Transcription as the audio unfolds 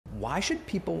Why should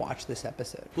people watch this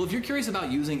episode? Well, if you're curious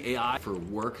about using AI for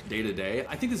work day to day,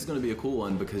 I think this is going to be a cool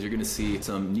one because you're going to see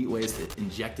some neat ways to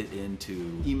inject it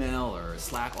into email or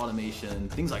Slack automation,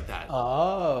 things like that.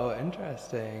 Oh,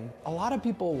 interesting. A lot of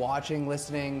people watching,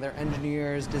 listening, they're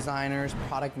engineers, designers,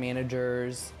 product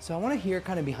managers. So I want to hear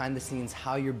kind of behind the scenes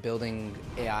how you're building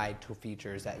AI tool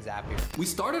features at Zapier. We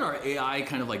started our AI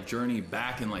kind of like journey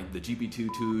back in like the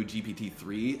GPT-2,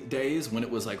 GPT-3 days when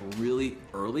it was like really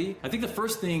early. I think the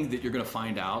first thing that you're going to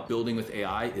find out building with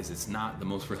AI is it's not the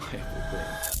most reliable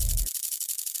thing.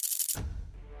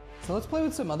 So let's play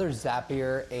with some other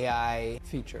Zapier AI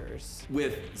features.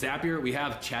 With Zapier, we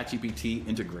have ChatGPT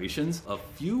integrations. A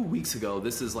few weeks ago,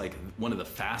 this is like one of the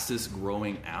fastest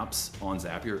growing apps on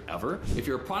Zapier ever. If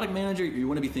you're a product manager, you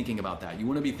want to be thinking about that. You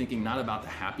want to be thinking not about the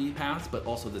happy paths, but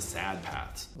also the sad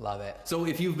paths. Love it. So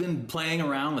if you've been playing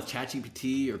around with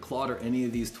ChatGPT or Claude or any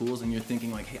of these tools and you're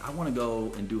thinking like, hey, I want to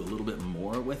go and do a little bit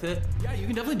more with it, yeah, you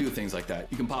can definitely do things like that.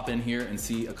 You can pop in here and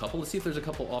see a couple. Let's see if there's a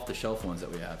couple off the shelf ones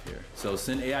that we have here. So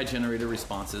send AI generated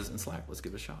responses in Slack. Let's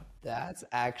give it a shot. That's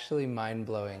actually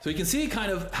mind-blowing. So you can see kind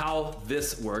of how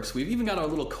this works. We've even got our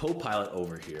little co-pilot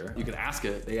over here. You can ask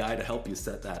it, AI, to help you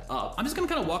set that up. I'm just gonna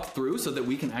kind of walk through so that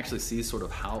we can actually see sort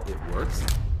of how it works.